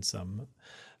gaming in some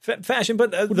fashion. But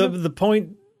the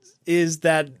point is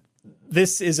that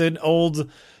this is an old,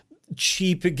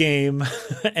 cheap game,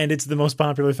 and it's the most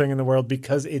popular thing in the world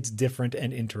because it's different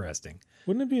and interesting.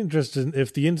 Wouldn't it be interesting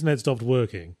if the internet stopped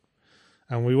working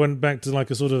and we went back to like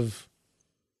a sort of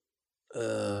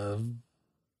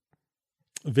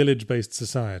village-based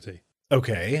society?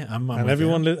 Okay, and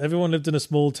everyone lived in a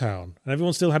small town, and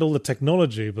everyone still had all the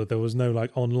technology, but there was no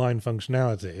like online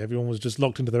functionality. Everyone was just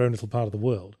locked into their own little part of the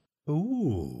world.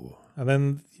 Ooh,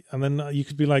 and then you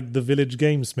could be like the village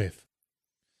gamesmith.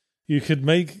 You could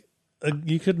make a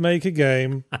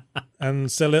game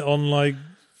and sell it on like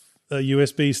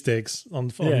USB sticks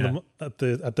at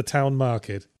the town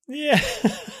market. Yeah,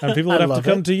 and people would have to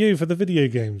come to you for the video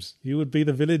games. You would be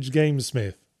the village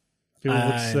gamesmith.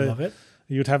 I love it.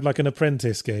 You'd have like an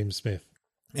apprentice gamesmith.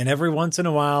 And every once in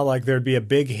a while, like there'd be a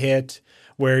big hit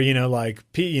where,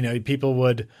 people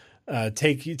would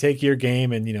take your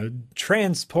game and,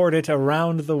 transport it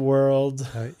around the world.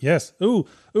 Yes. Ooh,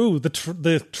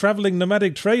 the traveling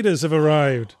nomadic traders have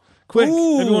arrived. Quick,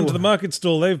 everyone to the market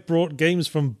stall. They've brought games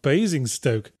from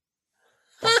Basingstoke.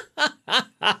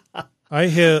 I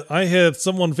hear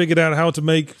someone figured out how to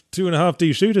make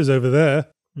 2.5D shooters over there.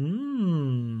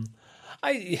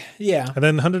 Yeah. And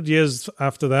then 100 years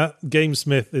after that,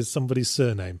 Gamesmith is somebody's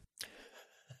surname.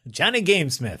 Johnny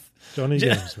Gamesmith. Johnny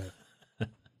Gamesmith.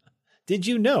 Did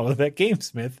you know that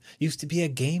Gamesmith used to be a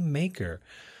game maker?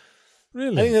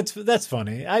 Really? I think that's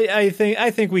funny. I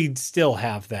think we still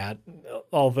have that,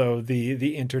 although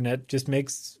the internet just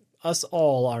makes us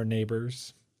all our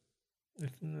neighbors.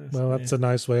 Well, that's a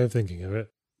nice way of thinking of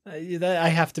it. I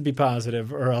have to be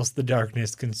positive, or else the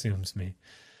darkness consumes me.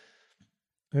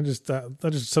 I just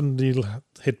suddenly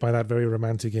hit by that very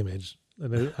romantic image,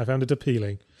 and I found it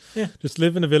appealing. Yeah. Just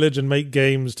live in a village and make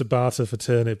games to barter for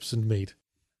turnips and meat.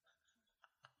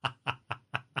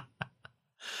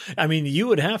 I mean, you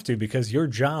would have to because your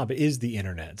job is the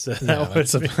internet. So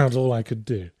that's about all I could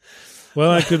do.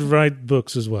 Well, I could write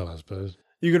books as well, I suppose.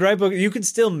 You could write books. You could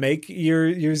still make your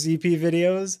ZP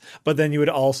videos, but then you would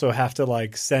also have to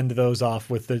like send those off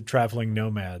with the traveling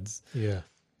nomads. Yeah.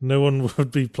 No one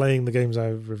would be playing the games I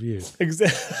review.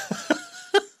 Exactly.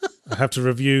 I have to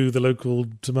review the local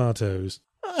tomatoes.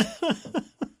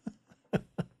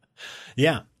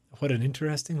 Yeah. What an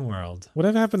interesting world.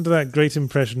 Whatever happened to that great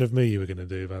impression of me you were going to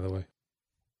do, by the way?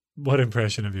 What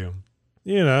impression of you?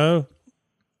 You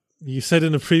said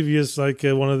in a previous,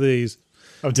 one of these.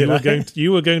 Oh, did I?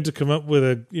 You were going to come up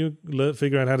with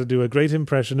figure out how to do a great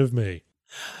impression of me.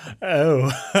 Oh,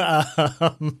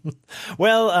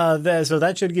 so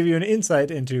that should give you an insight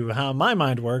into how my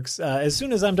mind works. As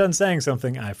soon as I'm done saying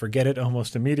something, I forget it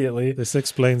almost immediately. This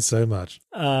explains so much.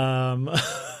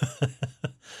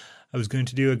 I was going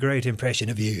to do a great impression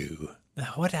of you.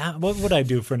 What would I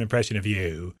do for an impression of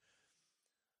you?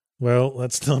 Well,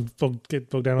 let's not get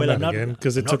bogged down on that again,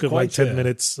 because it took up like 10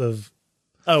 minutes of...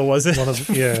 Oh, was it?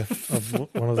 of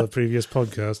one of the previous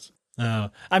podcasts. Oh,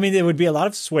 I mean, there would be a lot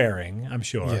of swearing, I'm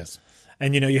sure. Yes.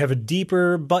 And, you have a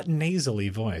deeper but nasally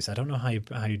voice. I don't know how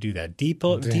you do that.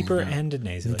 Deeper and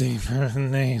nasally. Deeper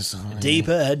and nasally.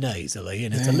 Deeper and nasally.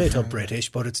 And it's a little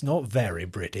British, but it's not very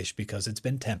British because it's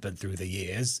been tempered through the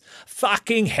years.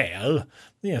 Fucking hell.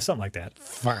 Yeah, something like that.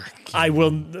 Fuck. I will.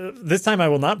 This time I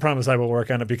will not promise I will work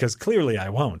on it because clearly I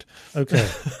won't. Okay.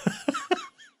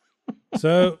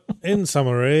 So, in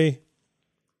summary,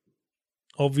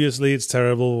 obviously it's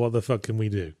terrible. What the fuck can we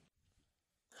do?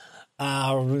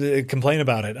 Complain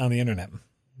about it on the internet.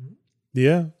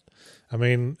 Yeah. I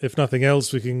mean, if nothing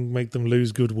else, we can make them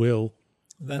lose goodwill.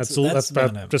 That's just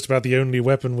about the only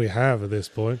weapon we have at this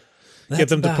point. Get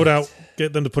them to put out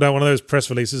one of those press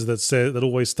releases that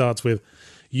always starts with,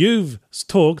 "You've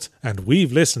talked and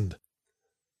we've listened."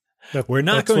 We're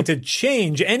not going to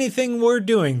change anything we're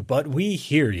doing, but we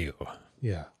hear you.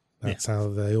 Yeah. That's how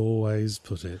they always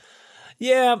put it.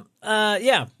 Yeah.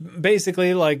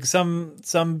 Basically, like some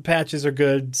patches are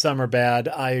good, some are bad.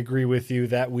 I agree with you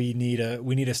that we need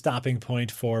a stopping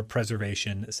point for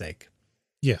preservation's sake.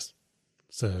 Yes.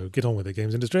 So get on with it,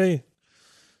 games industry.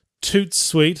 Toot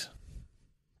sweet.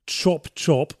 Chop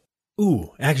chop.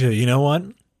 Ooh, actually, you know what?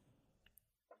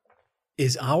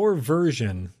 Is our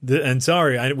version, and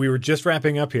sorry, we were just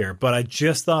wrapping up here, but I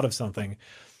just thought of something.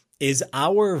 Is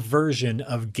our version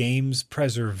of games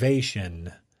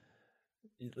preservation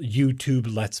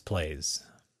YouTube Let's Plays?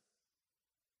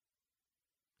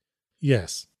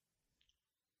 Yes.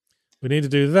 We need to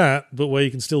do that, but where you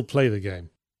can still play the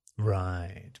game.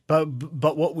 Right. But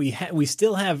what we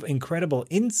still have incredible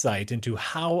insight into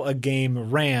how a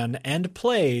game ran and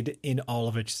played in all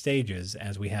of its stages,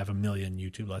 as we have a million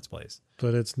YouTube Let's Plays.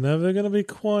 But it's never going to be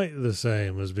quite the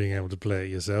same as being able to play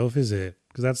it yourself, is it?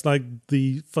 Because that's like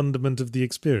the fundament of the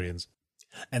experience.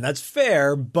 And that's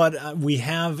fair, but we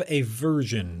have a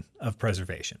version of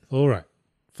preservation. All right.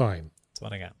 Fine. That's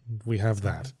what I got. We have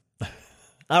that.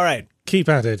 All right. Keep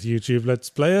at it, YouTube Let's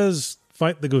Players.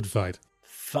 Fight the good fight.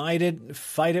 Fight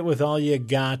it with all you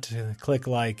got. Click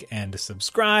like and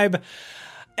subscribe.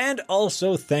 And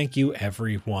also thank you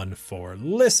everyone for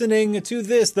listening to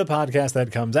this, the podcast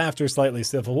that comes after Slightly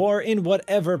Civil War, in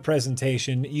whatever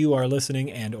presentation you are listening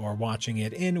and or watching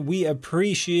it in. We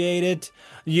appreciate it.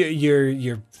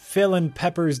 You're filling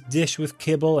Pepper's dish with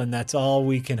kibble, and that's all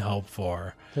we can hope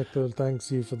for. Pepper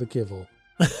thanks you for the kibble.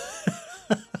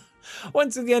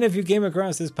 Once again, if you came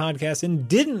across this podcast and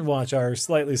didn't watch our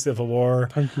Slightly Civil War...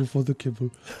 Thank you for the kibble.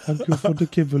 Thank you for the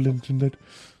kibble, internet.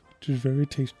 It is very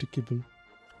tasty kibble.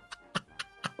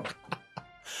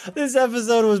 This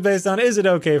episode was based on, is it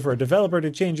okay for a developer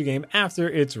to change a game after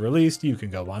it's released? You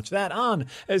can go watch that on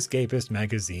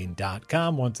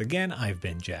escapistmagazine.com. Once again, I've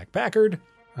been Jack Packard.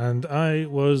 And I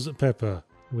was Pepper,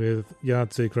 with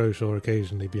Yahtzee Croshaw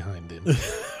occasionally behind him.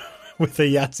 With a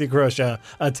Yahtzee Croshaw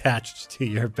attached to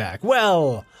your back.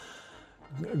 Well,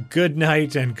 good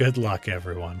night and good luck,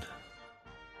 everyone.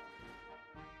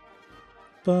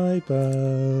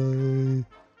 Bye-bye.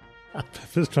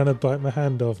 Pepper's trying to bite my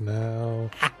hand off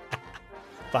now.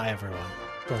 Bye, everyone.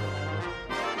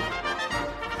 Bye.